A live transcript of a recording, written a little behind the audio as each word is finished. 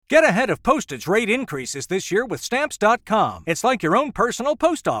Get ahead of postage rate increases this year with Stamps.com. It's like your own personal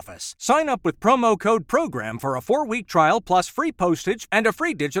post office. Sign up with promo code PROGRAM for a 4-week trial plus free postage and a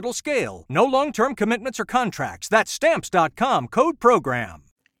free digital scale. No long-term commitments or contracts. That's Stamps.com, code PROGRAM.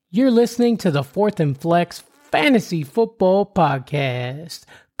 You're listening to the Fourth and Flex Fantasy Football Podcast.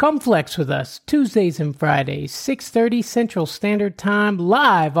 Come flex with us Tuesdays and Fridays, 6:30 Central Standard Time,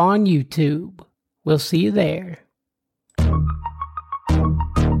 live on YouTube. We'll see you there.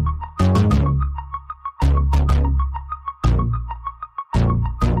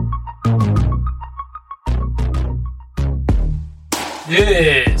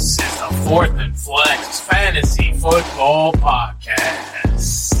 This is the Fourth and Flex Fantasy Football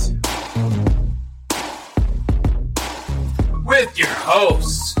Podcast with your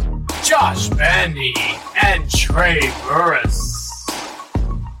hosts, Josh Bandy and Trey Burris.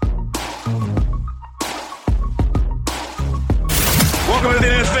 Welcome to the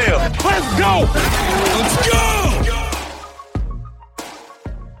NFL. Let's go! Let's go!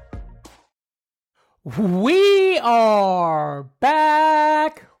 We are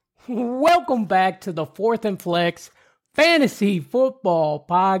back. Welcome back to the Fourth and Flex Fantasy Football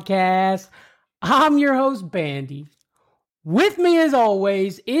Podcast. I'm your host, Bandy. With me, as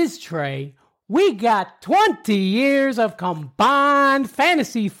always, is Trey. We got 20 years of combined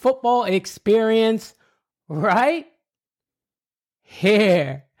fantasy football experience, right?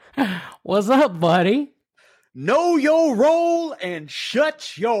 Here. What's up, buddy? Know your role and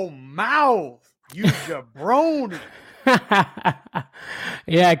shut your mouth. You jabroni.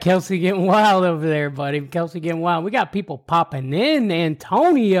 Yeah, Kelsey getting wild over there, buddy. Kelsey getting wild. We got people popping in.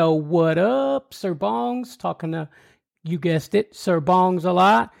 Antonio, what up? Sir Bongs, talking to, you guessed it, Sir Bongs a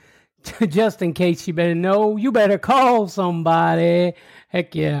lot. Just in case you better know, you better call somebody.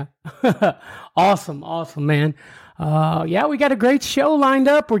 Heck yeah. Awesome, man. Yeah, we got a great show lined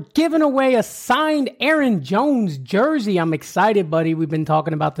up. We're giving away a signed Aaron Jones jersey. I'm excited, buddy. We've been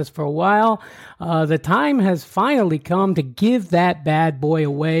talking about this for a while. The time has finally come to give that bad boy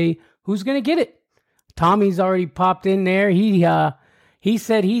away. Who's going to get it? Tommy's already popped in there. He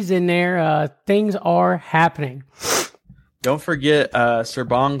said he's in there. Things are happening. Don't forget Sir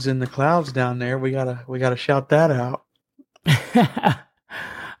Bong's in the clouds down there. We gotta shout that out.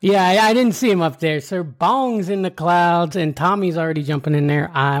 Yeah, I didn't see him up there. Sir Bong's in the clouds, and Tommy's already jumping in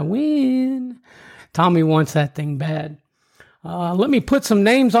there. I win. Tommy wants that thing bad. Let me put some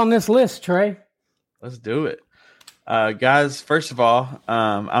names on this list, Trey. Let's do it. Guys, first of all,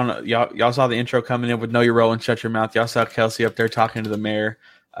 I don't know. Y'all saw the intro coming in with Know Your Role and Shut Your Mouth. Y'all saw Kelsey up there talking to the mayor.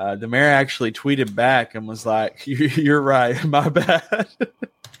 The mayor actually tweeted back and was like, you're right, my bad.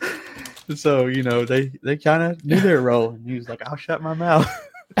 So, you know, they kind of knew their role. And he was like, I'll shut my mouth.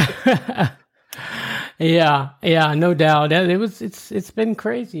 Yeah, no doubt. It's been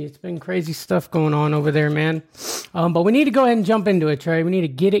crazy. It's been crazy stuff going on over there, man. But we need to go ahead and jump into it, Trey. We need to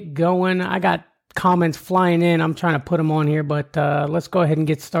get it going. I got comments flying in. I'm trying to put them on here, but let's go ahead and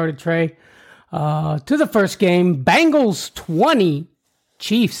get started, Trey. To the first game, Bengals 20,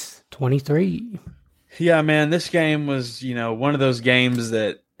 Chiefs 23. Yeah, man, this game was, one of those games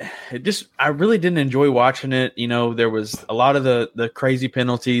that I really didn't enjoy watching it. There was a lot of the crazy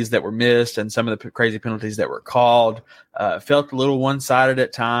penalties that were missed and some of the crazy penalties that were called. Felt a little one-sided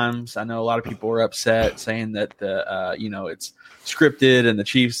at times. I know a lot of people were upset saying that it's scripted and the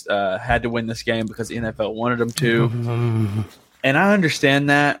Chiefs had to win this game because the NFL wanted them to. And I understand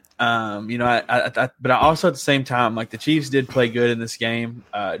that. But I also at the same time, like, the Chiefs did play good in this game.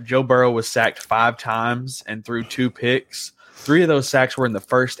 Joe Burrow was sacked 5 times and threw 2 picks. 3 of those sacks were in the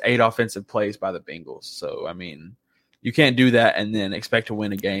first 8 offensive plays by the Bengals. So, I mean, you can't do that and then expect to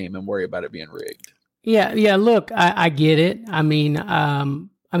win a game and worry about it being rigged. Yeah. Look, I get it. I mean,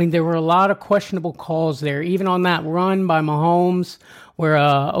 there were a lot of questionable calls there, even on that run by Mahomes where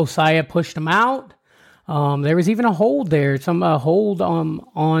Osaya pushed him out. There was even a hold there, some hold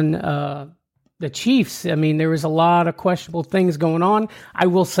on the Chiefs. I mean, there was a lot of questionable things going on. I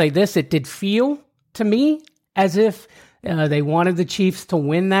will say this: it did feel to me as if they wanted the Chiefs to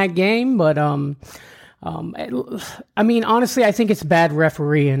win that game, but honestly, I think it's bad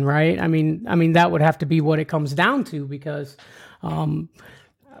refereeing, right? I mean that would have to be what it comes down to because,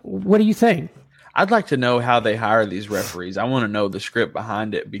 what do you think? I'd like to know how they hire these referees. I want to know the script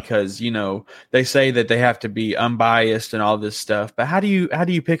behind it because, they say that they have to be unbiased and all this stuff. But how do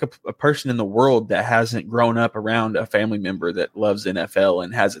you pick a person in the world that hasn't grown up around a family member that loves NFL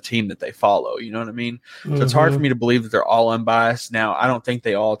and has a team that they follow? You know what I mean? Mm-hmm. So it's hard for me to believe that they're all unbiased. Now, I don't think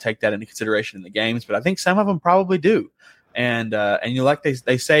they all take that into consideration in the games, but I think some of them probably do. And like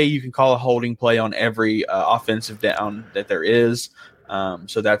they say, you can call a holding play on every offensive down that there is.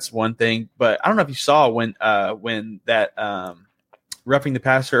 So that's one thing. But I don't know if you saw when that roughing the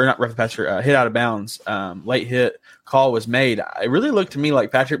passer, or not roughing the passer, hit out of bounds, late hit call was made. It really looked to me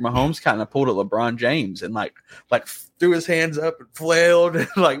like Patrick Mahomes kind of pulled a LeBron James and like threw his hands up and flailed and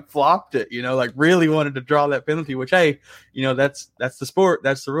like flopped it, like really wanted to draw that penalty, which, hey, that's the sport.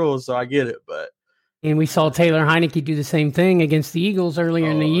 That's the rules. So I get it. And we saw Taylor Heineke do the same thing against the Eagles earlier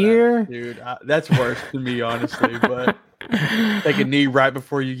in the year. Dude, that's worse than me, honestly. But take a knee right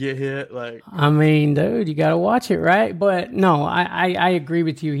before you get hit. I mean, dude, you got to watch it, right? But no, I agree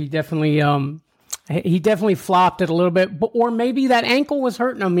with you. He definitely flopped it a little bit, or maybe that ankle was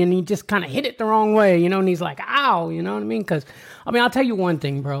hurting him and he just kind of hit it the wrong way, and he's like, ow, you know what I mean? Because, I'll tell you one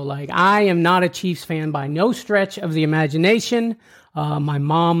thing, bro. I am not a Chiefs fan by no stretch of the imagination. My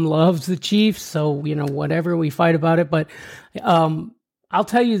mom loves the Chiefs, so, whatever, we fight about it. But I'll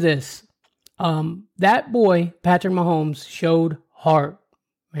tell you this. That boy, Patrick Mahomes, showed heart,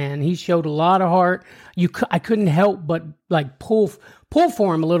 man. He showed a lot of heart. I couldn't help but pull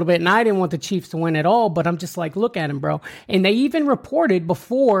for him a little bit, and I didn't want the Chiefs to win at all, but I'm just like, look at him, bro. And they even reported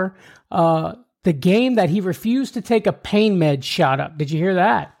before the game that he refused to take a pain med shot up. Did you hear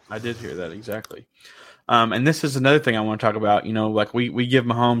that? I did hear that, exactly. And this is another thing I want to talk about. We give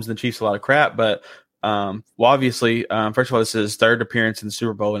Mahomes and the Chiefs a lot of crap, but obviously, first of all, this is his third appearance in the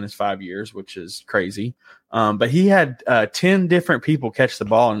Super Bowl in his 5 years, which is crazy. But he had 10 different people catch the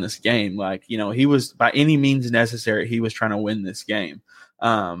ball in this game. He was, by any means necessary, he was trying to win this game.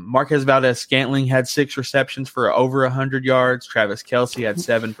 Marquez Valdes-Scantling had 6 receptions for over 100 yards. Travis Kelce had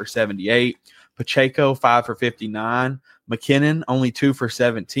 7 for 78. Pacheco, 5 for 59. McKinnon, only 2 for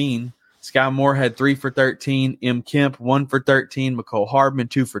 17. Sky Moore had 3 for 13. M. Kemp, 1 for 13. McCole Hardman,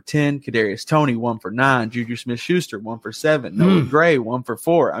 2 for 10. Kadarius Toney, 1 for 9. Juju Smith-Schuster, 1 for 7. Noah Gray, 1 for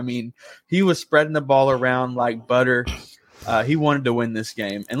 4. He was spreading the ball around like butter. He wanted to win this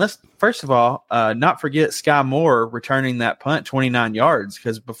game. And let's, first of all, not forget Sky Moore returning that punt 29 yards,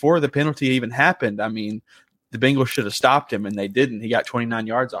 because before the penalty even happened, the Bengals should have stopped him, and they didn't. He got 29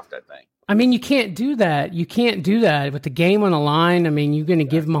 yards off that thing. You can't do that. You can't do that with the game on the line. You're going to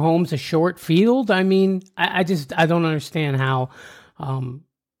give Mahomes a short field. I don't understand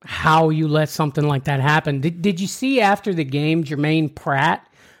how you let something like that happen. Did you see after the game, Jermaine Pratt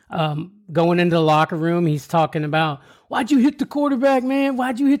going into the locker room? He's talking about, why'd you hit the quarterback, man?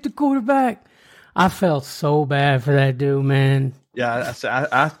 Why'd you hit the quarterback? I felt so bad for that dude, man. Yeah,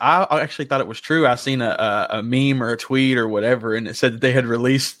 I actually thought it was true. I seen a meme or a tweet or whatever, and it said that they had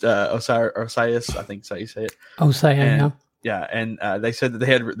released Osiris. I think that's how you say it. Osiris, yeah. And they said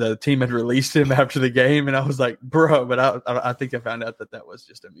that the team had released him after the game, and I was like, bro. But I think I found out that was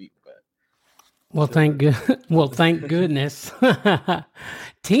just a meme. But thank goodness.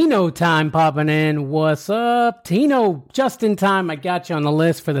 Tino time popping in. What's up, Tino? Just in time. I got you on the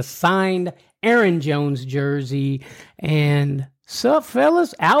list for the signed Aaron Jones jersey. And sup,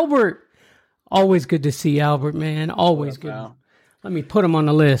 fellas? Albert. Always good to see Albert, man. Always good. Wow. Let me put him on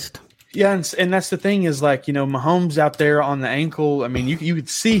the list. Yeah, and that's the thing is, Mahomes out there on the ankle. You could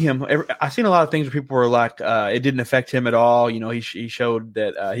see him. I've seen a lot of things where people were like, it didn't affect him at all. He showed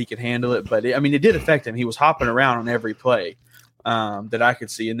that he could handle it. But, it did affect him. He was hopping around on every play that I could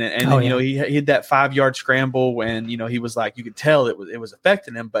see. And then he had that 5-yard scramble when, he was like, you could tell it was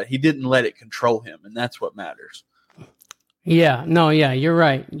affecting him, but he didn't let it control him. And that's what matters. Yeah, you're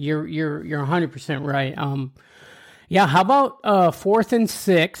right. You're 100% right. Yeah, how about 4th and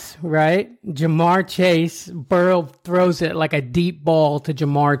 6, right? Jamar Chase, Burrow throws it like a deep ball to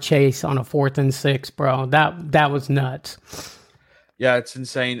Jamar Chase on a 4th and 6, bro. That was nuts. Yeah, it's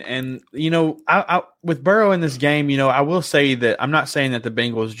insane. And, I with Burrow in this game, I will say that I'm not saying that the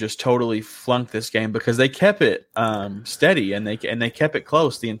Bengals just totally flunked this game, because they kept it steady and they kept it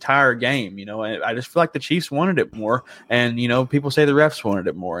close the entire game. I just feel like the Chiefs wanted it more, and, people say the refs wanted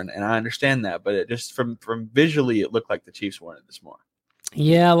it more, and I understand that, but it just from visually, it looked like the Chiefs wanted this more.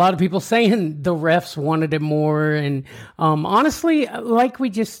 Yeah, a lot of people saying the refs wanted it more. And honestly, like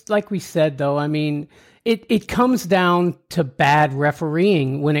we said, though, It comes down to bad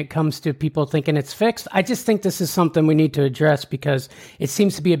refereeing when it comes to people thinking it's fixed. I just think this is something we need to address, because it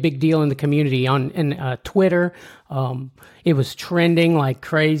seems to be a big deal in the community. On Twitter, it was trending like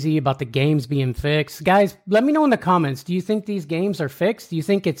crazy about the games being fixed. Guys, let me know in the comments. Do you think these games are fixed? Do you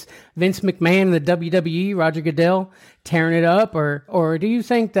think it's Vince McMahon and the WWE, Roger Goodell, tearing it up? Or do you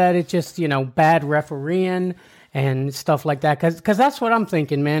think that it's just, bad refereeing and stuff like that? Because that's what I'm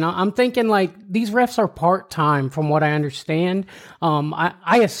thinking, man. I'm thinking these refs are part-time from what I understand.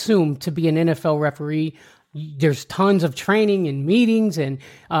 I assume to be an NFL referee, there's tons of training and meetings, and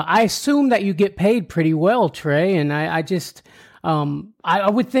I assume that you get paid pretty well, Trey. And I I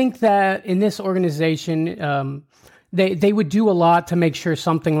would think that in this organization, they would do a lot to make sure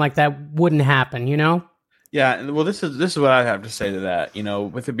something like that wouldn't happen, you know? Yeah, well, this is what I have to say to that. You know,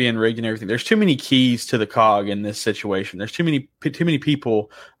 with it being rigged and everything, there's too many keys to the cog in this situation. There's too many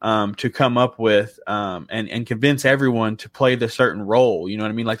people to come up with and convince everyone to play the certain role. You know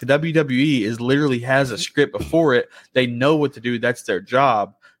what I mean? Like the WWE literally has a script before it. They know what to do. That's their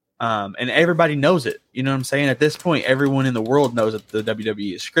job. And everybody knows it. You know what I'm saying? At this point, everyone in the world knows that the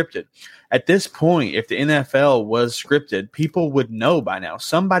WWE is scripted. At this point, if the NFL was scripted, people would know by now.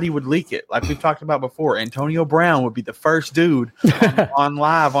 Somebody would leak it. Like we've talked about before, Antonio Brown would be the first dude on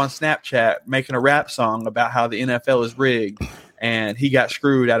live on Snapchat making a rap song about how the NFL is rigged and he got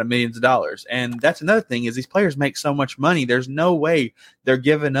screwed out of millions of dollars. And that's another thing is these players make so much money. There's no way they're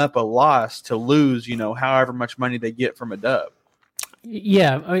giving up a loss to lose, however much money they get from a dub.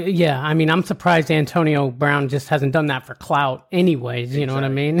 Yeah. I mean, I'm surprised Antonio Brown just hasn't done that for clout anyways, you know what I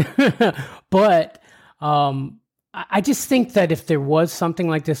mean? But I just think that if there was something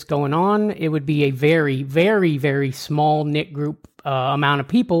like this going on, it would be a very, very, very small knit group amount of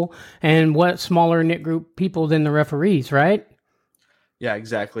people, and what smaller knit group people than the referees, right? Yeah,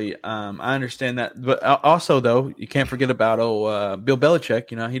 exactly. I understand that. But also, though, you can't forget about Bill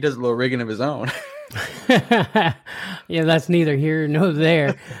Belichick. He does a little rigging of his own. Yeah, that's neither here nor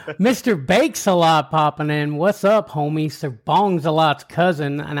there. Mr. Bakes-A-Lot popping in. What's up, homie? Sir Bongs-A-Lot's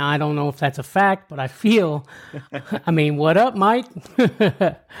cousin. And I don't know if that's a fact, but I feel, what up, Mike?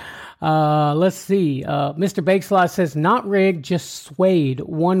 Let's see. Mr. Bakes-A-Lot says, not rigged, just swayed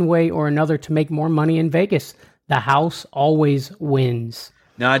one way or another to make more money in Vegas. The house always wins.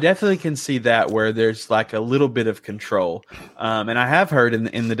 Now, I definitely can see that where there's like a little bit of control. And I have heard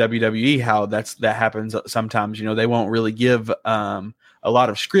in the WWE how that happens sometimes. They won't really give a lot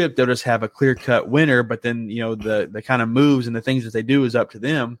of script. They'll just have a clear-cut winner, but then, the kind of moves and the things that they do is up to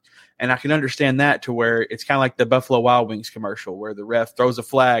them. And I can understand that to where it's kind of like the Buffalo Wild Wings commercial where the ref throws a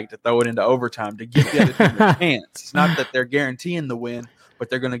flag to throw it into overtime to give the other team a chance. It's not that they're guaranteeing the win, but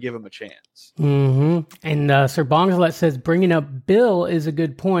they're going to give him a chance. Mm-hmm. And Sir Bonglet says, bringing up Bill is a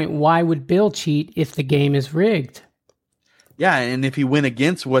good point. Why would Bill cheat if the game is rigged? Yeah, and if he went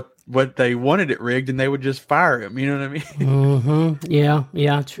against what they wanted it rigged, then they would just fire him. You know what I mean? Mm-hmm.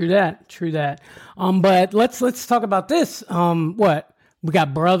 Yeah, true that. But let's talk about this. What? We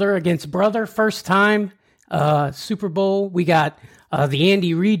got brother against brother, first time Super Bowl. We got the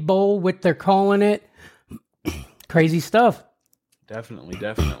Andy Reid Bowl, what they're calling it. Crazy stuff. Definitely.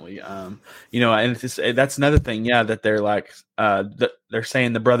 And that's another thing. Yeah, that they're like, they're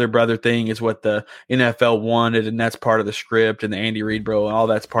saying the brother thing is what the NFL wanted, and that's part of the script, and the Andy Reid bro and all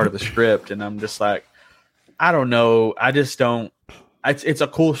that's part of the script. And I'm just like, I don't know. I just don't. It's a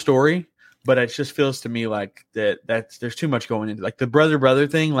cool story, but it just feels to me like there's too much going into like the brother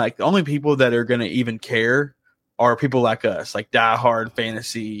thing. Like the only people that are going to even care are people like us, like diehard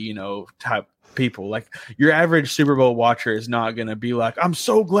fantasy, type people. Like your average Super Bowl watcher is not going to be like, I'm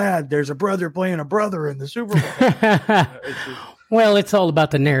so glad there's a brother playing a brother in the Super Bowl. Well, it's all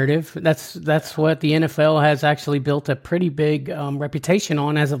about the narrative. That's what the NFL has actually built a pretty big reputation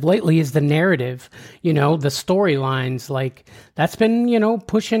on as of lately is the narrative, the storylines. Like that's been,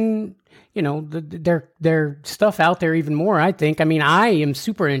 pushing, their stuff out there even more, I think. I mean, I am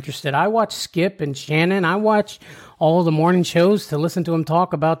super interested. I watch Skip and Shannon. I watch all the morning shows to listen to them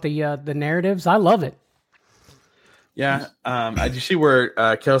talk about the narratives. I love it. Yeah. Did you see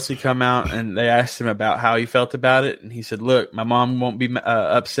where Kelsey come out and they asked him about how he felt about it? And he said, look, my mom won't be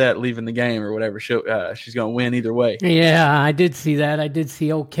upset leaving the game or whatever. She's going to win either way. Yeah, I did see that. I did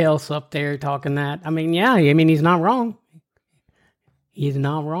see old Kels up there talking that. I mean, yeah, he's not wrong. He's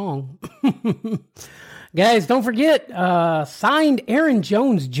not wrong. Guys, don't forget, signed Aaron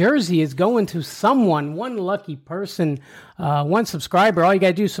Jones jersey is going to someone, one lucky person, one subscriber. All you got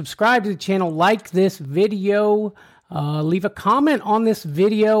to do is subscribe to the channel, like this video, leave a comment on this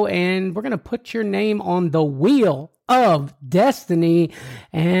video, and we're going to put your name on the wheel of destiny.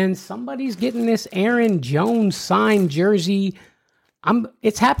 And somebody's getting this Aaron Jones signed jersey.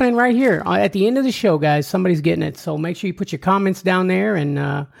 It's happening right here at the end of the show, guys. Somebody's getting it. So make sure you put your comments down there, and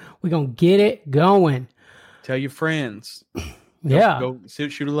we're going to get it going. Tell your friends. Go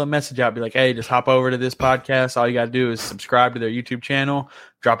shoot a little message out. Be like, hey, just hop over to this podcast. All you got to do is subscribe to their YouTube channel,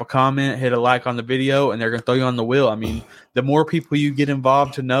 drop a comment, hit a like on the video, and they're going to throw you on the wheel. I mean, the more people you get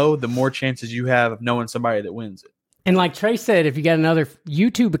involved to know, the more chances you have of knowing somebody that wins it. And like Trey said, if you got another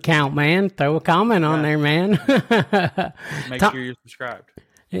YouTube account, man, throw a comment on there, man. Make sure you're subscribed.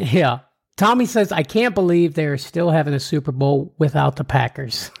 Yeah. Tommy says, I can't believe they're still having a Super Bowl without the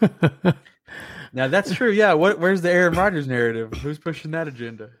Packers. Now that's true. Yeah. Where's the Aaron Rodgers narrative? Who's pushing that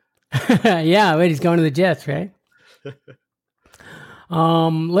agenda? Yeah, wait, he's going to the Jets, right?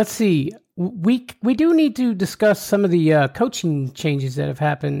 Let's see. We do need to discuss some of the coaching changes that have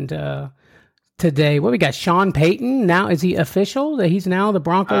happened today. What we got? Sean Payton. Now, is he official that he's now the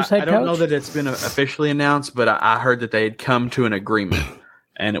Broncos head coach? I don't know that it's been officially announced, but I heard that they had come to an agreement,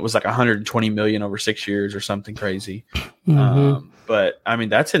 and it was like $120 million over 6 years or something crazy. Mm-hmm. But I mean,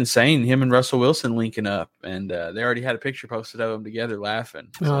 that's insane. Him and Russell Wilson linking up, and they already had a picture posted of them together laughing.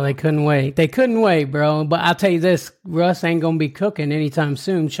 So. Oh, they couldn't wait. They couldn't wait, bro. But I'll tell you this: Russ ain't gonna be cooking anytime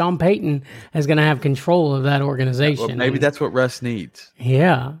soon. Sean Payton is gonna have control of that organization. Well, maybe that's what Russ needs.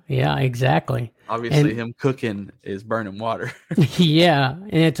 Yeah, exactly. Obviously, him cooking is burning water. Yeah,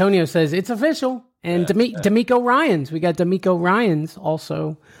 and Antonio says it's official. And D'Amico Ryans, we got D'Amico Ryans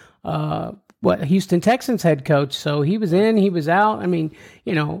also. Houston Texans head coach. So he was in, he was out. I mean,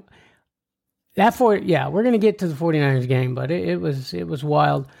 we're going to get to the 49ers game, but it was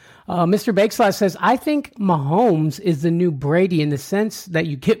wild. Mr. Bakeslot says, I think Mahomes is the new Brady in the sense that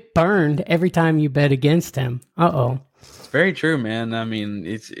you get burned every time you bet against him. Uh-oh. It's very true, man. I mean,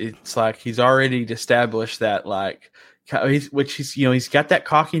 it's like he's already established that, like, he's got that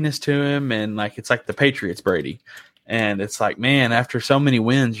cockiness to him, and like it's like the Patriots Brady. And it's like, man, after so many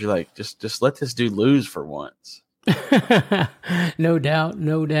wins, you're like, just let this dude lose for once. No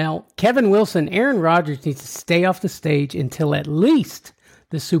doubt. Kevin Wilson, Aaron Rodgers needs to stay off the stage until at least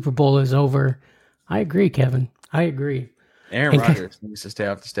the Super Bowl is over. I agree, Kevin. I agree. Aaron Rodgers needs to stay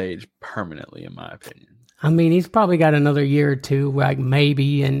off the stage permanently, in my opinion. I mean, he's probably got another year or two, like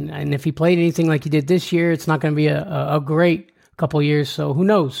maybe. And if he played anything like he did this year, it's not going to be a great couple years. So who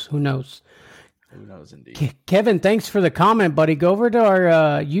knows? Who knows indeed. Kevin, thanks for the comment, buddy. Go over to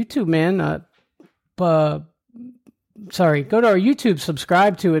our YouTube, man. Go to our YouTube,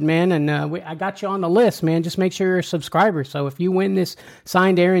 subscribe to it, man. And I got you on the list, man. Just make sure you're a subscriber. So if you win this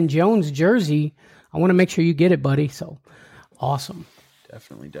signed Aaron Jones jersey, I want to make sure you get it, buddy. So awesome.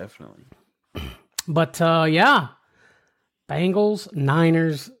 Definitely. But Bengals,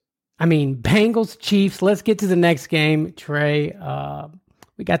 Chiefs. Let's get to the next game, Trey.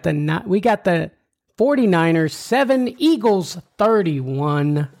 We got the 49ers 7, Eagles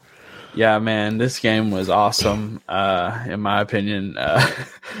 31. Yeah, man, this game was awesome. In my opinion,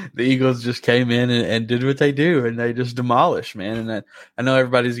 the Eagles just came in and did what they do, and they just demolished, man. And I know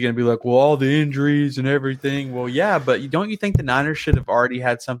everybody's going to be like, well, all the injuries and everything. Well, yeah, but don't you think the Niners should have already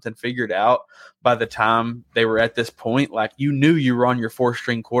had something figured out by the time they were at this point? Like, you knew you were on your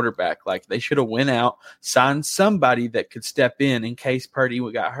 4th-string quarterback. Like, they should have went out, signed somebody that could step in case Purdy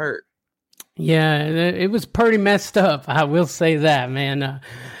got hurt. Yeah, it was pretty messed up. I will say that, man.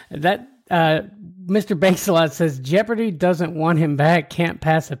 Mr. Bakesalot says Jeopardy doesn't want him back. Can't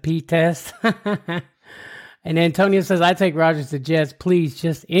pass a P test. And Antonio says, I take Rodgers to Jets. Please,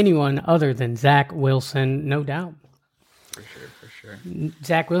 just anyone other than Zach Wilson. No doubt. For sure.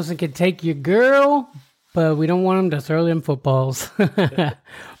 Zach Wilson can take your girl, but we don't want him to throw them footballs.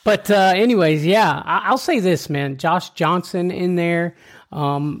 But anyways, yeah, I'll say this, man. Josh Johnson in there.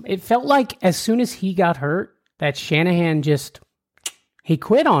 It felt like as soon as he got hurt, that Shanahan he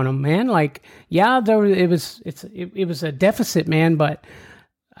quit on him, man. Like, yeah, it was a deficit, man. But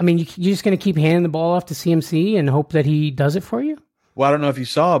I mean, you're just going to keep handing the ball off to CMC and hope that he does it for you. Well, I don't know if you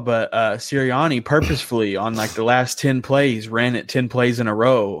saw, but Sirianni purposefully on like the last 10 plays ran it 10 plays in a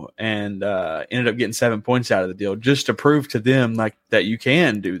row and ended up getting 7 points out of the deal just to prove to them like that you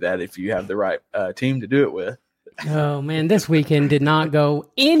can do that if you have the right team to do it with. Oh, man, this weekend did not go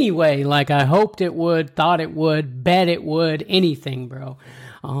anyway like I hoped it would, thought it would, bet it would, anything, bro.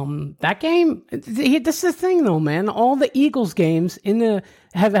 That game, this is the thing, though, man. All the Eagles games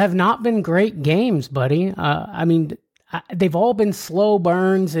have not been great games, buddy. I mean, they've all been slow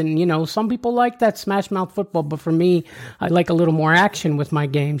burns, and, some people like that smash mouth football, but for me, I like a little more action with my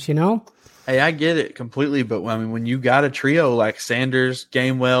games, Hey, I get it completely, but I mean, when you got a trio like Sanders,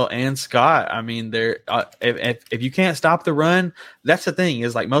 Gainwell, and Scott, I mean, if you can't stop the run, that's the thing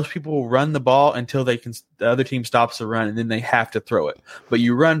is like most people will run the ball until the other team stops the run, and then they have to throw it. But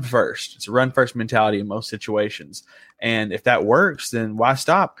you run first. It's a run first mentality in most situations, and if that works, then why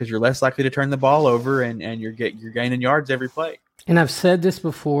stop? Because you're less likely to turn the ball over, and you're gaining yards every play. And I've said this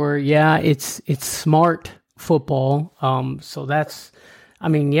before. Yeah, it's smart football. So that's. I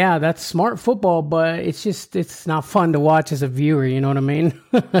mean, yeah, that's smart football, but it's not fun to watch as a viewer. You know what I mean?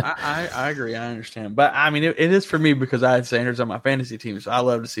 I agree. I understand. But I mean, it is for me because I had Sanders on my fantasy team. So I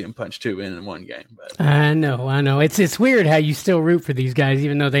love to see him punch 2 in one game. But I know. It's weird how you still root for these guys,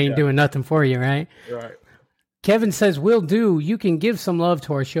 even though they ain't doing nothing for you, right? Right. Kevin says, will do. You can give some love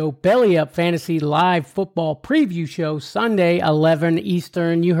to our show, Belly Up Fantasy Live Football Preview Show, Sunday, 11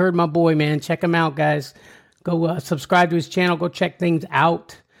 Eastern. You heard my boy, man. Check him out, guys. Go subscribe to his channel. Go check things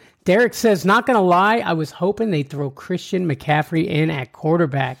out. Derek says, not going to lie, I was hoping they'd throw Christian McCaffrey in at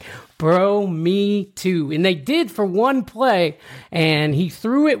quarterback. Bro, me too. And they did for one play, and he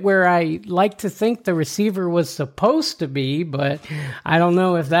threw it where I like to think the receiver was supposed to be, but I don't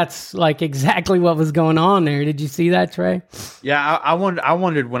know if that's like exactly what was going on there. Did you see that, Trey? Yeah, I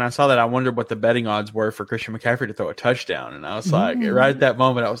wondered when I saw that, I wondered what the betting odds were for Christian McCaffrey to throw a touchdown. And I was like, right at that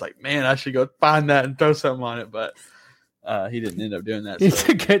moment, I was like, man, I should go find that and throw something on it. But he didn't end up doing that. So. It's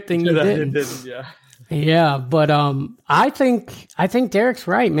a good thing you didn't. Yeah. Yeah, but I think Derek's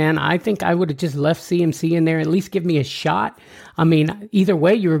right, man. I think I would have just left CMC in there, at least give me a shot. I mean, either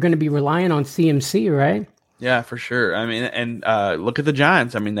way, you were going to be relying on CMC, right? Yeah, for sure. I mean, and look at the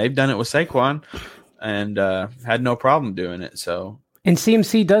Giants. I mean, they've done it with Saquon and had no problem doing it. So, and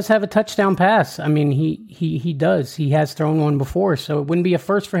CMC does have a touchdown pass. I mean, he does. He has thrown one before, so it wouldn't be a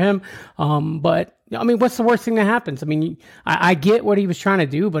first for him. But I mean, what's the worst thing that happens? I mean, I get what he was trying to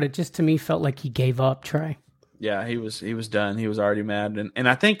do, but it just to me felt like he gave up, Trey. Yeah, he was done. He was already mad, and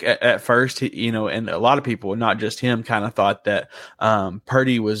I think at first, and a lot of people, not just him, kind of thought that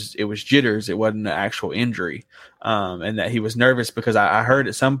Purdy was jitters. It wasn't an actual injury, and that he was nervous because I heard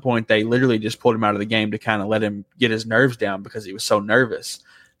at some point they literally just pulled him out of the game to kind of let him get his nerves down because he was so nervous.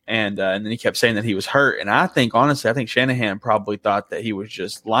 And then he kept saying that he was hurt. And I think, honestly, Shanahan probably thought that he was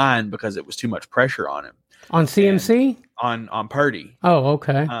just lying because it was too much pressure on him. On CMC? On Purdy. Oh,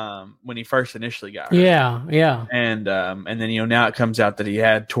 okay. When he first initially got hurt. Yeah. And then, now it comes out that he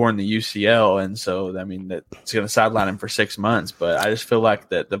had torn the UCL. And so, I mean, that's going to sideline him for 6 months. But I just feel like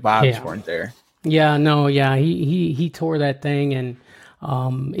that the vibes weren't there. Yeah, no, yeah. He tore that thing and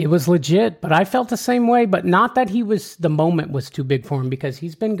it was legit, but I felt the same way, but not that the moment was too big for him because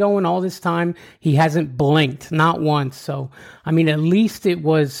he's been going all this time. He hasn't blinked, not once. So, I mean, at least it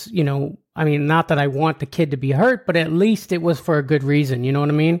was, not that I want the kid to be hurt, but at least it was for a good reason. You know what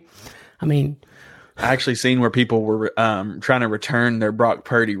I mean? I actually seen where people were trying to return their Brock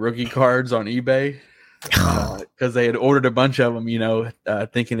Purdy rookie cards on eBay. Because they had ordered a bunch of them,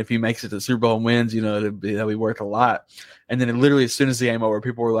 thinking if he makes it to the Super Bowl and wins, that'll be worth a lot. And then literally as soon as the game over,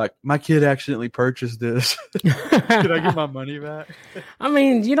 people were like, my kid accidentally purchased this. Can I get my money back? I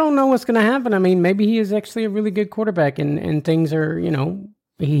mean, you don't know what's going to happen. I mean, maybe he is actually a really good quarterback and things are,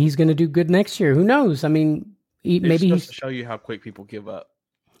 he's going to do good next year. Who knows? I mean, maybe he's to show you how quick people give up.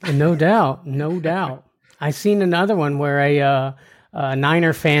 No doubt. I seen another one where a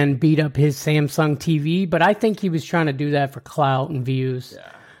Niner fan beat up his Samsung TV, but I think he was trying to do that for clout and views.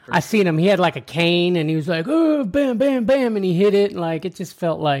 Yeah, I seen him. He had like a cane, and he was like, "Oh, bam, bam, bam," and he hit it. Like it just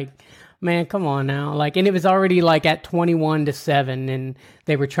felt like, man, come on now. Like, and it was already like at 21-7, and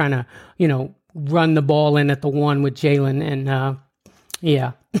they were trying to, run the ball in at the one with Jalen, and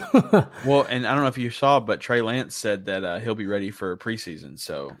yeah. Well, and I don't know if you saw, but Trey Lance said that he'll be ready for preseason.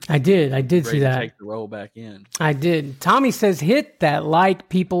 So I did see that. Take the role back in. I did. Tommy says, "Hit that like,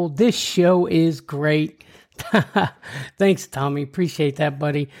 people. This show is great." Thanks, Tommy. Appreciate that,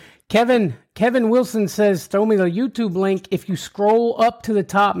 buddy. Kevin Wilson says, "Throw me the YouTube link. If you scroll up to the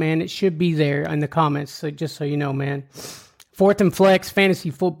top, man, it should be there in the comments. So just so you know, man. Fourth and Flex Fantasy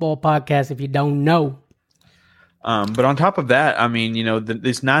Football Podcast. If you don't know." But on top of that, I mean,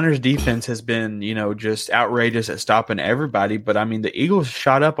 this Niners defense has been, just outrageous at stopping everybody. But I mean, the Eagles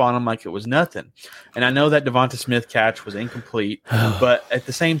shot up on them like it was nothing. And I know that Devonta Smith catch was incomplete, but at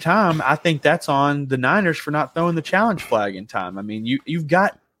the same time, I think that's on the Niners for not throwing the challenge flag in time. I mean, you've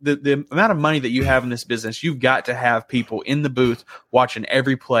got the amount of money that you have in this business, you've got to have people in the booth watching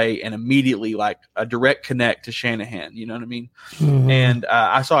every play and immediately like a direct connect to Shanahan. You know what I mean? Mm-hmm. And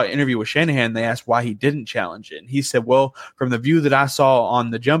I saw an interview with Shanahan. They asked why he didn't challenge it. And he said, well, from the view that I saw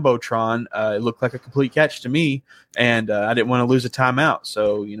on the Jumbotron, it looked like a complete catch to me. And I didn't want to lose a timeout.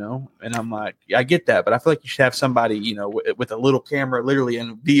 So, and I'm like, yeah, I get that. But I feel like you should have somebody, with a little camera literally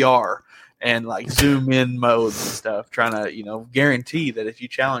in VR and like zoom in modes and stuff, trying to, guarantee that if you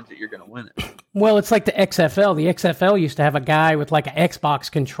challenge it, you're going to win it. Well, it's like the XFL. The XFL used to have a guy with like an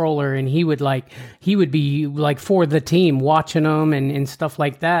Xbox controller, and he would be like for the team watching them and stuff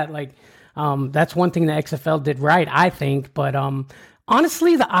like that. Like, that's one thing the XFL did right, I think. But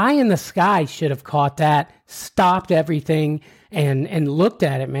honestly, the eye in the sky should have caught that, stopped everything, and looked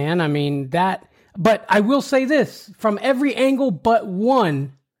at it, man. I mean, but I will say this, from every angle but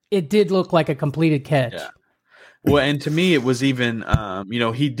one, it did look like a completed catch. Yeah. Well, and to me, it was even,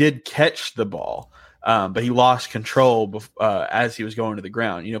 he did catch the ball, but he lost control as he was going to the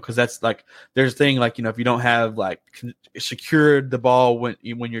ground. Because that's like there's a thing like if you don't have like secured the ball when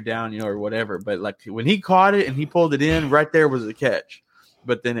you're down, or whatever. But like when he caught it and he pulled it in, right there was a catch.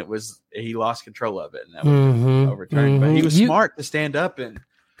 But then he lost control of it, and that was overturned. But he was smart to stand up and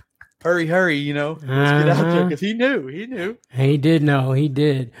hurry, let's get out there, because he knew. He did know. He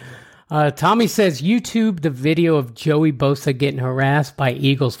did. Tommy says, YouTube the video of Joey Bosa getting harassed by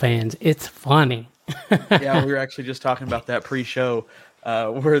Eagles fans. It's funny. Yeah, we were actually just talking about that pre-show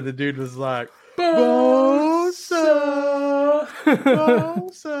where the dude was like, Bosa,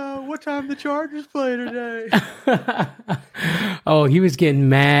 what time the Chargers play today? Oh, he was getting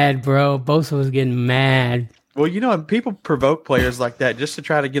mad, bro. Bosa was getting mad. Well, people provoke players like that just to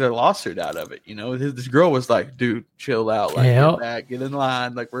try to get a lawsuit out of it. This girl was like, dude, chill out. Like, get back, get in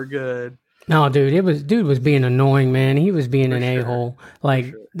line. Like, we're good. No, dude, dude was being annoying, man. He was being an a-hole.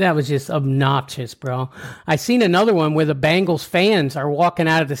 Like, that was just obnoxious, bro. I seen another one where the Bengals fans are walking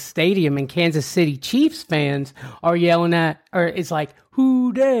out of the stadium and Kansas City Chiefs fans are yelling or it's like,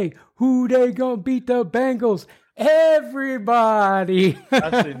 who they gonna beat the Bengals? Everybody.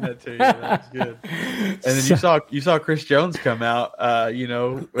 I've seen that too. Yeah, that's good. And then you saw Chris Jones come out,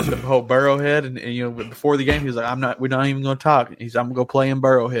 with the whole Burrowhead, and before the game he was like, we're not even going to talk. I'm going to go play in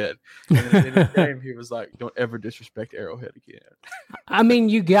Burrowhead. And at the end of the game he was like, don't ever disrespect Arrowhead again. I mean,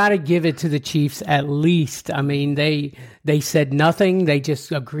 you got to give it to the Chiefs at least. I mean, they said nothing. They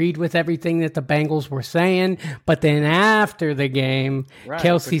just agreed with everything that the Bengals were saying. But then after the game,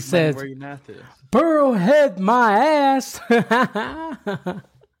 Kelsey says, Burrowhead my ass.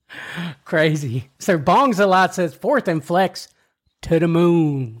 Crazy. Sir Bongs a lot says 4th and flex to the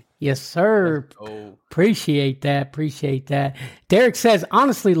moon. Yes, sir. Appreciate that. Derek says,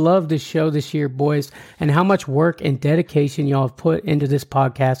 honestly love this show this year, boys, and how much work and dedication y'all have put into this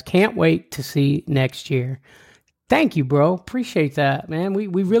podcast. Can't wait to see next year. Thank you, bro. Appreciate that, man. We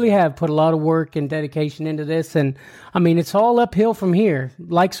really have put a lot of work and dedication into this, and I mean, it's all uphill from here.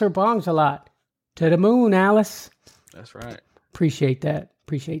 Like Sir Bongs a lot. To the moon, Alice. That's right. Appreciate that.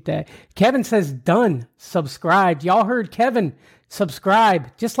 Kevin says, done. Subscribed. Y'all heard Kevin.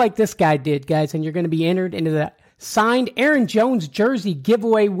 Subscribe, just like this guy did, guys, and you're going to be entered into the signed Aaron Jones jersey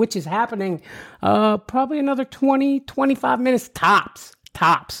giveaway, which is happening probably another 20-25 minutes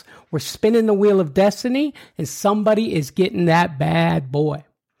tops. We're spinning the wheel of destiny, and somebody is getting that bad boy.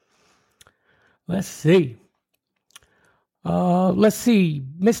 Let's see.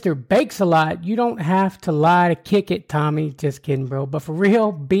 Mr. Bakes a lot. You don't have to lie to kick it, Tommy. Just kidding, bro. But for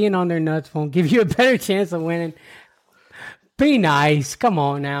real, being on their nuts won't give you a better chance of winning. Be nice. Come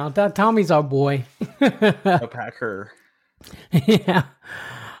on now. Tommy's our boy. A Packer. Yeah.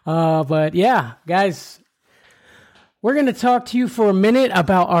 But yeah, guys, we're going to talk to you for a minute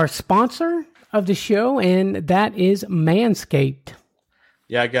about our sponsor of the show, and that is Manscaped.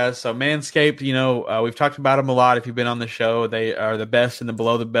 Yeah, guys. So Manscaped, we've talked about them a lot. If you've been on the show, they are the best in the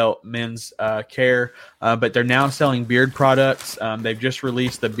below the belt men's care. But they're now selling beard products. They've just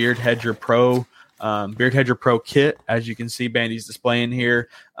released the Beard Hedger Pro kit, as you can see Bandy's displaying here.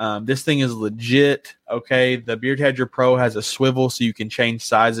 This thing is legit. Okay, the Beard Hedger Pro has a swivel so you can change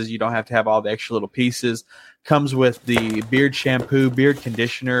sizes. You don't have to have all the extra little pieces. Comes with the beard shampoo, beard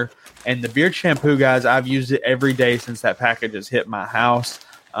conditioner, and the beard shampoo, guys, I've used it every day since that package has hit my house.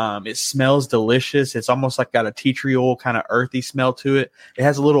 It smells delicious. It's almost like got a tea tree oil kind of earthy smell to it. It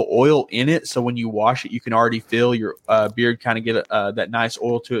has a little oil in it, so when you wash it, you can already feel your beard kind of get that nice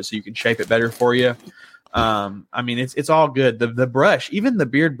oil to it, so you can shape it better for you. I mean, it's all good. The brush, even the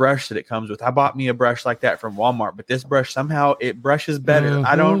beard brush that it comes with, I bought me a brush like that from Walmart, but this brush, somehow it brushes better. Mm-hmm.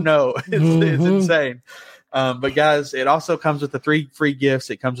 I don't know. It's insane. But guys, it also comes with the 3 free gifts.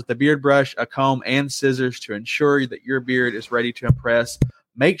 It comes with a beard brush, a comb, and scissors to ensure that your beard is ready to impress.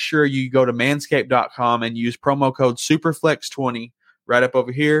 Make sure you go to manscaped.com and use promo code SUPERFLEX20 right up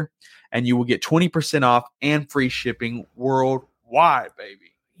over here, and you will get 20% off and free shipping worldwide,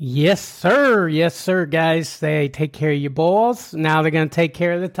 baby. Yes, sir. Yes, sir, guys. They take care of your balls. Now they're going to take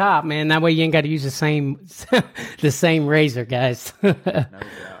care of the top, man. That way you ain't got to use the same razor, guys. No doubt.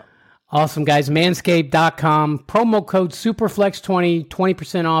 Awesome, guys. Manscaped.com. Promo code SUPERFLEX20.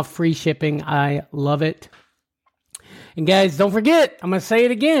 20% off, free shipping. I love it. And, guys, don't forget, I'm going to say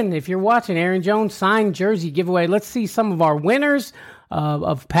it again. If you're watching Aaron Jones signed jersey giveaway, let's see some of our winners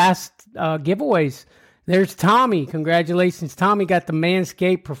of past giveaways. There's Tommy. Congratulations. Tommy got the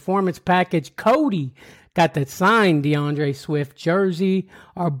Manscaped Performance Package. Cody got the signed DeAndre Swift jersey.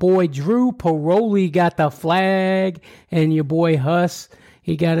 Our boy Drew Paroli got the flag. And your boy Huss,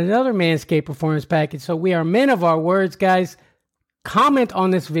 he got another Manscaped Performance Package. So we are men of our words, guys. comment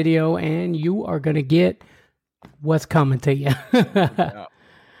on this video, and you are going to get what's coming to you. Yeah.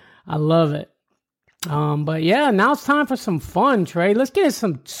 I love it. But yeah, now it's time for some fun, Trey. Let's get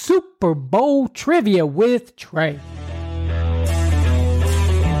some Super Bowl trivia with Trey.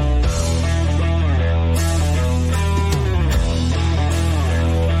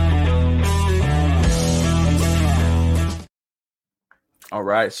 All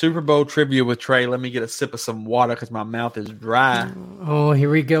right, Super Bowl trivia with Trey. Let me get a sip of some water because my mouth is dry. Oh, here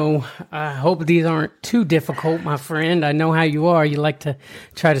we go. I hope these aren't too difficult, my friend. I know how you are. You like to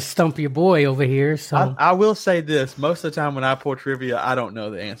try to stump your boy over here. So I will say this. Most of the time when I pull trivia, I don't know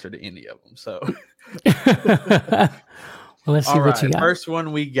the answer to any of them. So well, let's see what you got. First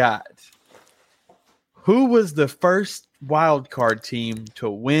one we got. Who was the first wild card team to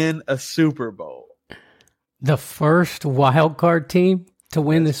win a Super Bowl? The first wild card team to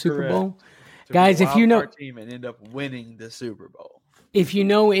win the Super Bowl? Guys, if you know team and end up winning the Super Bowl. If you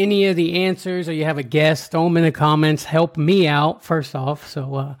know any of the answers or you have a guess, throw them in the comments. Help me out, first off.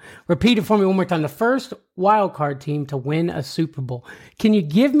 So repeat it for me one more time. The first wild card team to win a Super Bowl. Can you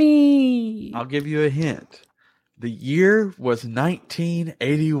give me... I'll give you a hint. The year was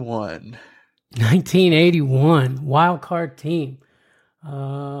 1981. 1981. Wild card team.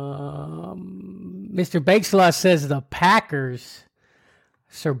 Mr. Bakesalot says the Packers.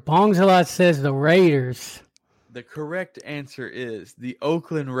 Sir Bongsalot says the Raiders. The correct answer is the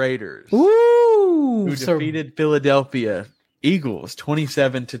Oakland Raiders. Ooh, who defeated Philadelphia Eagles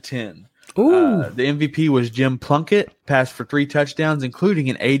 27-10. Ooh. The MVP was Jim Plunkett, passed for 3 touchdowns, including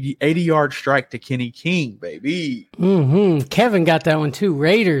an 80-yard strike to Kenny King, baby. Mm-hmm. Kevin got that one too.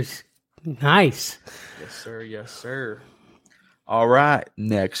 Raiders. Nice. Yes, sir. Yes, sir. All right.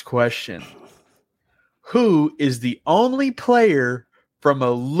 Next question. Who is the only player from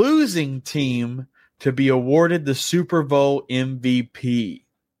a losing team to be awarded the Super Bowl MVP?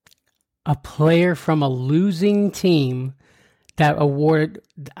 A player from a losing team that awarded.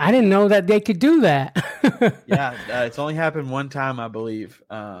 I didn't know that they could do that. Yeah, it's only happened one time, I believe.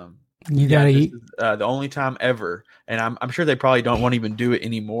 You gotta eat. The only time ever, and I'm sure they probably won't even do it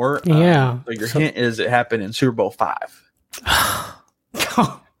anymore. Yeah. So your hint is it happened in Super Bowl 5.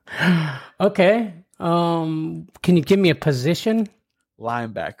 Okay. Can you give me a position?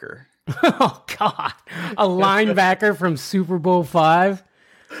 Linebacker. Oh God, a linebacker from Super Bowl 5.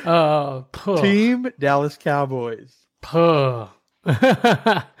 Team Dallas Cowboys. Puh.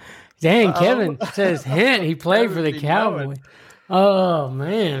 Dang, Kevin says hint. He played for the Cowboys. Oh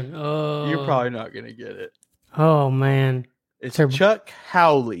man. You're probably not gonna get it. Oh man. It's Chuck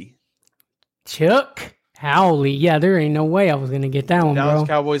Howley. Chuck Howley. Yeah, there ain't no way I was gonna get that one, Dallas bro.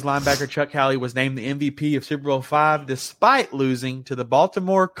 Cowboys linebacker Chuck Howley was named the MVP of Super Bowl 5 despite losing to the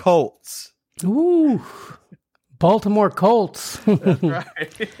Baltimore Colts. Ooh. Baltimore Colts. That's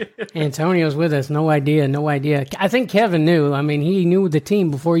right. Antonio's with us. No idea. I think Kevin knew. I mean, he knew the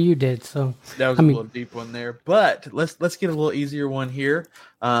team before you did. So that was a little deep one there. But let's get a little easier one here.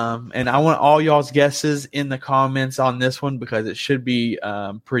 And I want all y'all's guesses in the comments on this one because it should be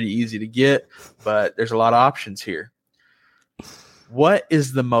pretty easy to get. But there's a lot of options here. What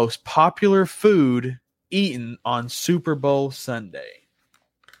is the most popular food eaten on Super Bowl Sunday?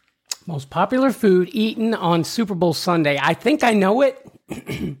 Most popular food eaten on Super Bowl Sunday. I think I know it.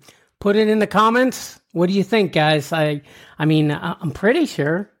 Put it in the comments. What do you think, guys? I mean, I'm pretty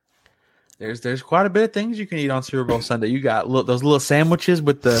sure. There's quite a bit of things you can eat on Super Bowl Sunday. You got those little sandwiches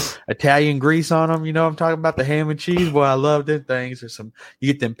with the Italian grease on them. You know what I'm talking about? The ham and cheese. Boy, I love them things. There's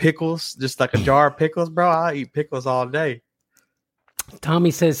you get them pickles, just like a jar of pickles, bro. I eat pickles all day.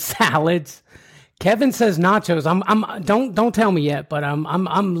 Tommy says salads. Kevin says nachos. Don't tell me yet, but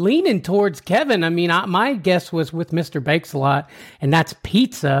I'm leaning towards Kevin. I mean, my guess was with Mr. Bakes a lot, and that's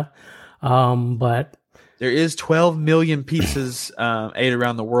pizza. But there is 12 million pizzas ate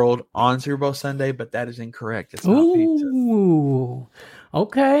around the world on Super Bowl Sunday, but that is incorrect. It's not pizza.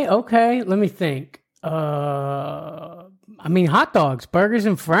 Okay. Let me think. I mean, hot dogs, burgers,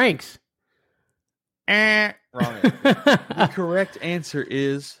 and Franks. Wrong. The correct answer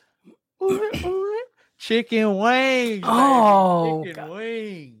is chicken wings. Oh, chicken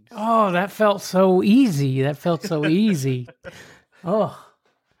wings. Oh, that felt so easy. Oh,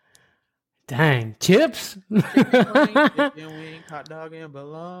 dang. Chips? Chicken wing, hot dog, and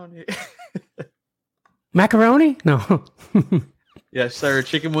bologna. Macaroni? No. Yes, sir.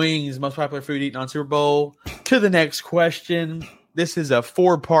 Chicken wings, most popular food eaten on Super Bowl. To the next question. This is a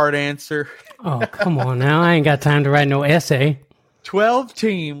 4-part answer. Oh, come on now. I ain't got time to write no essay. 12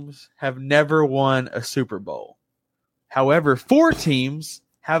 teams have never won a Super Bowl. However, 4 teams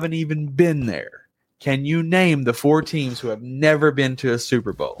haven't even been there. Can you name the 4 teams who have never been to a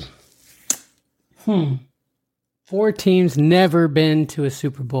Super Bowl? 4 teams never been to a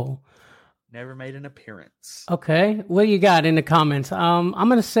Super Bowl. Never made an appearance. Okay. What do you got in the comments? I'm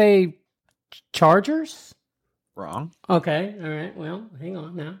going to say Chargers. Wrong. Okay. All right. Well, hang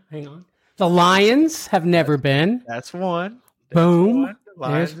on now. Hang on. The Lions have never been. That's one. Boom. One. The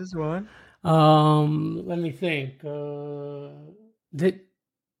Lions is one. Let me think.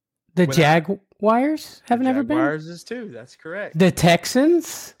 The Jaguars have never been. Jaguars is 2. That's correct. The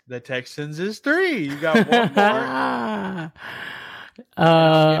Texans. The Texans is 3. You got one more.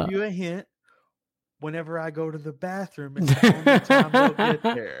 I'll give you a hint. Whenever I go to the bathroom, it's the only time they'll get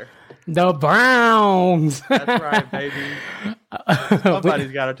there. The Browns. That's right, baby.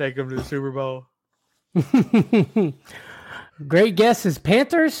 Somebody's got to take them to the Super Bowl. Great guesses.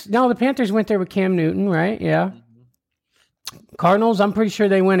 Panthers? No, the Panthers went there with Cam Newton, right? Yeah. Cardinals, I'm pretty sure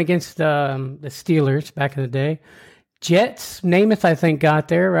they went against the Steelers back in the day. Jets, Namath, I think, got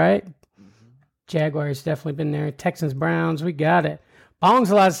there, right? Jaguars definitely been there. Texans, Browns, we got it. Bongs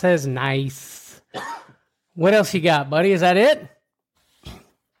a lot says nice. What else you got, buddy? Is that it?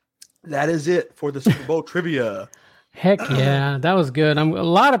 That is it for the Super Bowl trivia. Heck yeah, that was good. A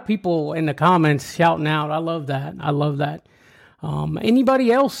lot of people in the comments shouting out. I love that. I love that.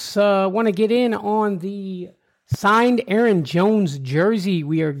 Anybody else want to get in on the signed Aaron Jones jersey?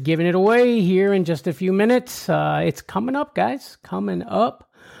 We are giving it away here in just a few minutes. It's coming up, guys. Coming up.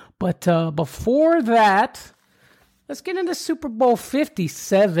 But before that, let's get into Super Bowl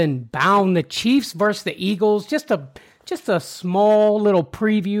 57 bound. The Chiefs versus the Eagles. Just a small little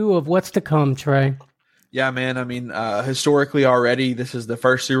preview of what's to come, Trey. Yeah, man. I mean, historically already, this is the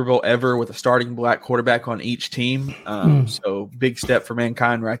first Super Bowl ever with a starting black quarterback on each team. So big step for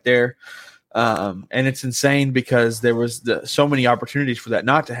mankind right there. And it's insane because there was so many opportunities for that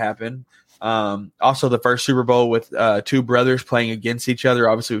not to happen. Also, the first Super Bowl with 2 brothers playing against each other.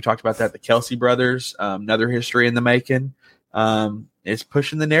 Obviously, we talked about that. The Kelsey brothers, another history in the making. It's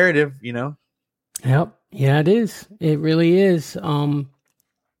pushing the narrative, you know. Yep. Yeah, it is. It really is.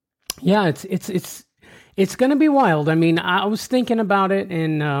 Yeah, it's going to be wild. I mean, I was thinking about it,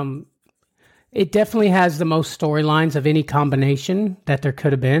 and it definitely has the most storylines of any combination that there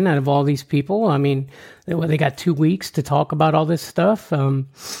could have been out of all these people. I mean, they got 2 weeks to talk about all this stuff.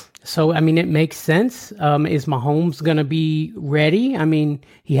 So, I mean, it makes sense. Is Mahomes going to be ready? I mean,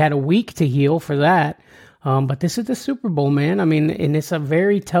 he had a week to heal for that. But this is the Super Bowl, man. I mean, and it's a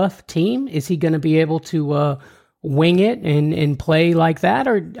very tough team. Is he going to be able to wing it and play like that?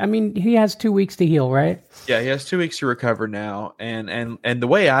 Or, I mean, he has 2 weeks to heal, right? Yeah, he has 2 weeks to recover now. And the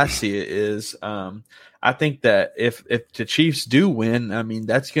way I see it is I think that if the Chiefs do win, I mean,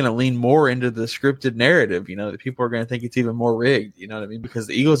 that's going to lean more into the scripted narrative, you know, that people are going to think it's even more rigged, you know what I mean? Because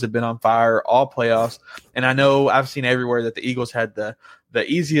the Eagles have been on fire all playoffs. And I know I've seen everywhere that the Eagles had the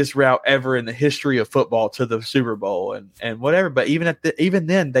easiest route ever in the history of football to the Super Bowl and whatever. But even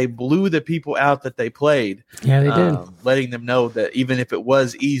then, they blew the people out that they played. Yeah, they did. Letting them know that even if it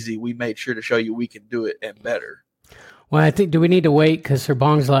was easy, we made sure to show you we can do it and better. Well, I think, do we need to wait? Because Sir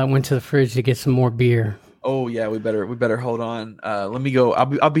Bongslot went to the fridge to get some more beer. Oh yeah, we better hold on. Let me go.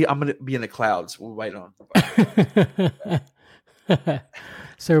 I'm gonna be in the clouds. We'll wait on.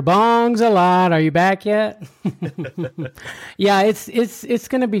 Sir Bongs a lot. Are you back yet? Yeah, it's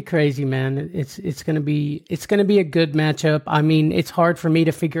gonna be crazy, man. It's gonna be a good matchup. I mean, it's hard for me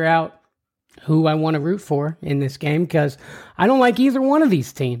to figure out who I want to root for in this game because I don't like either one of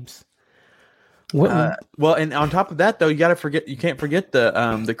these teams. Well, and on top of that, though, you can't forget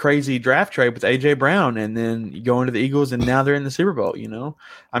the crazy draft trade with AJ Brown, and then you go into the Eagles, and now they're in the Super Bowl. You know,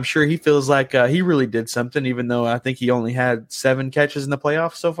 I'm sure he feels like he really did something, even though I think he only had 7 catches in the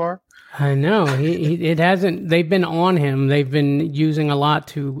playoffs so far. I know it hasn't. They've been on him. They've been using a lot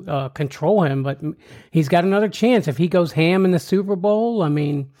to control him, but he's got another chance if he goes ham in the Super Bowl. I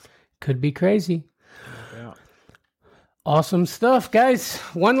mean, could be crazy. Awesome stuff, guys.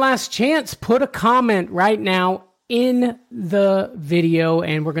 One last chance. Put a comment right now in the video,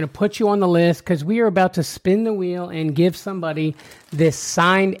 and we're going to put you on the list because we are about to spin the wheel and give somebody this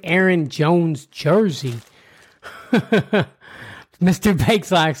signed Aaron Jones jersey. Mr.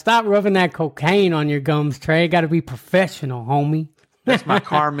 Bakeslack, stop rubbing that cocaine on your gums, Trey. Got to be professional, homie. That's my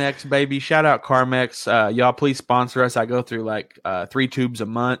Carmex, baby. Shout out Carmex. Y'all, please sponsor us. I go through like 3 tubes a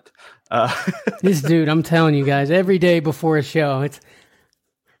month. This dude, I'm telling you guys, every day before a show, it's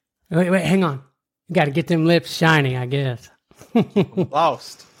wait, hang on. You got to get them lips shiny, I guess.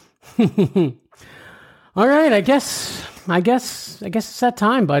 Lost. All right, I guess it's that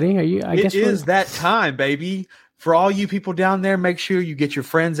time, buddy. It is that time, baby. for all you people down there, make sure you get your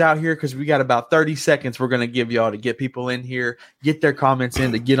friends out here because we got about 30 seconds we're going to give y'all to get people in here, get their comments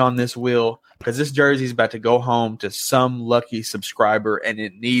in, to get on this wheel because this jersey is about to go home to some lucky subscriber, and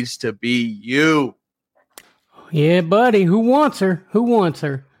it needs to be you. Yeah, buddy. Who wants her? Who wants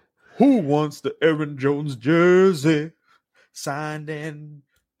her? Who wants the Aaron Jones jersey signed and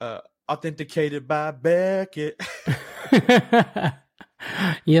authenticated by Beckett?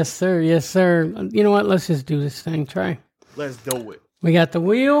 Yes, sir. Yes, sir. You know what? Let's just do this thing, Trey. Let's do it. We got the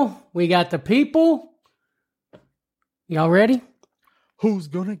wheel. We got the people. Y'all ready? Who's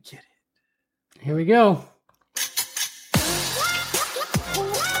going to get it? Here we go.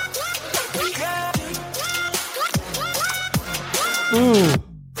 Who's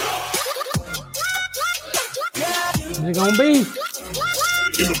it going to be?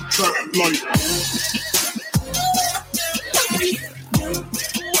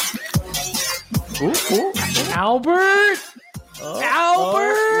 Ooh. Albert!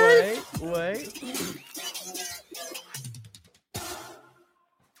 Albert! Wait.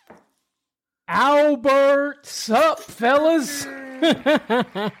 Albert! Sup, fellas?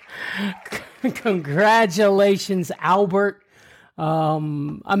 Congratulations, Albert. I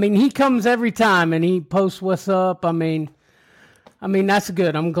mean, he comes every time and he posts what's up. I mean, that's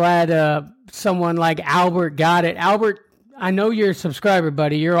good. I'm glad someone like Albert got it. Albert, I know you're a subscriber,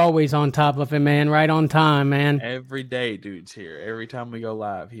 buddy. You're always on top of it, man. Right on time, man. Every day, dude's here. Every time we go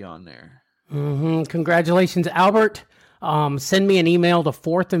live, he on there. Congratulations, Albert. Send me an email to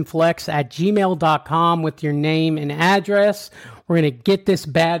fourthandflex@gmail.com with your name and address. We're going to get this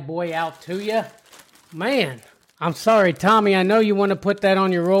bad boy out to you. Man, I'm sorry, Tommy. I know you want to put that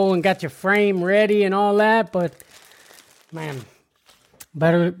on your roll and got your frame ready and all that, but, man,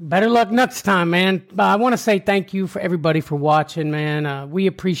 better luck next time, man. I want to say thank you for everybody for watching, man. We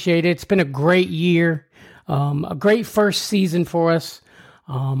appreciate it. It's been a great year, a great first season for us.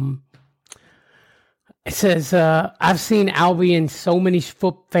 It says, I've seen Albie in so many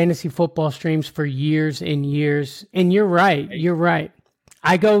fantasy football streams for years and years. And you're right. You're right.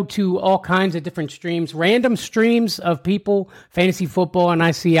 I go to all kinds of different streams, random streams of people, fantasy football, and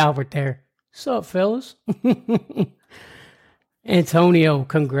I see Albert there. What's up, fellas? Antonio,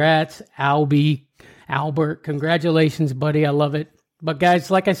 congrats. Albert, congratulations, buddy. I love it. But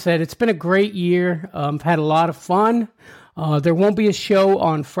guys, like I said, it's been a great year. I've had a lot of fun. There won't be a show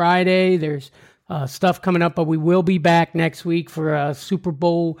on Friday. There's stuff coming up, but we will be back next week for Super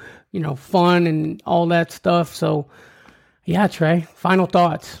Bowl, fun and all that stuff. So, yeah, Trey, final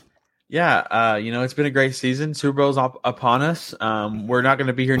thoughts. Yeah, it's been a great season. Super Bowl's upon us. We're not going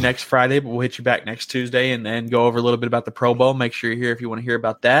to be here next Friday, but we'll hit you back next Tuesday and go over a little bit about the Pro Bowl. Make sure you're here if you want to hear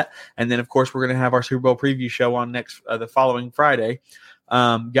about that. And then, of course, we're going to have our Super Bowl preview show on the following Friday.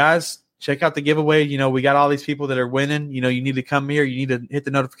 Guys, check out the giveaway. We got all these people that are winning. You need to come here. You need to hit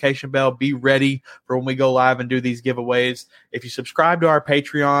the notification bell. Be ready for when we go live and do these giveaways. If you subscribe to our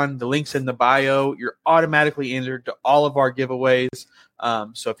Patreon, the link's in the bio. You're automatically entered to all of our giveaways.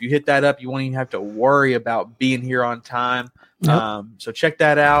 So if you hit that up, you won't even have to worry about being here on time. Yep. So check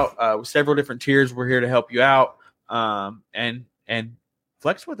that out. With several different tiers, we're here to help you out. And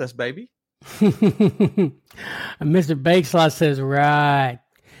flex with us, baby. Mr. Bakeslaw says, right.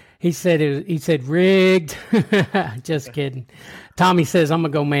 He said rigged. Just kidding. Tommy says, I'm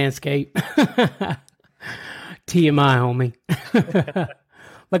going to go Manscaped. TMI, homie.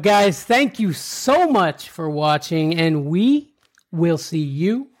 But guys, thank you so much for watching, and we will see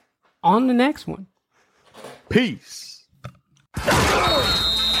you on the next one. Peace.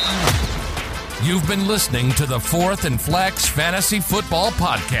 You've been listening to the Fourth and Flex Fantasy Football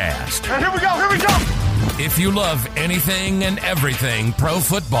Podcast. Here we go. If you love anything and everything pro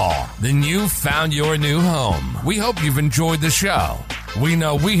football, then you've found your new home. We hope you've enjoyed the show. We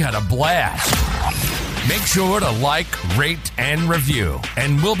know we had a blast. Make sure to like, rate, and review,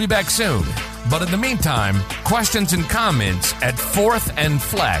 and we'll be back soon. But in the meantime, questions and comments at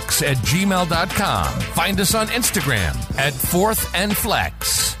fourthandflex@gmail.com. Find us on Instagram at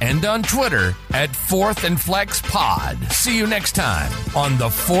fourthandflex and on Twitter at fourthandflexpod. See you next time on the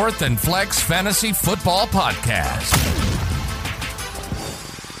Fourth and Flex Fantasy Football Podcast.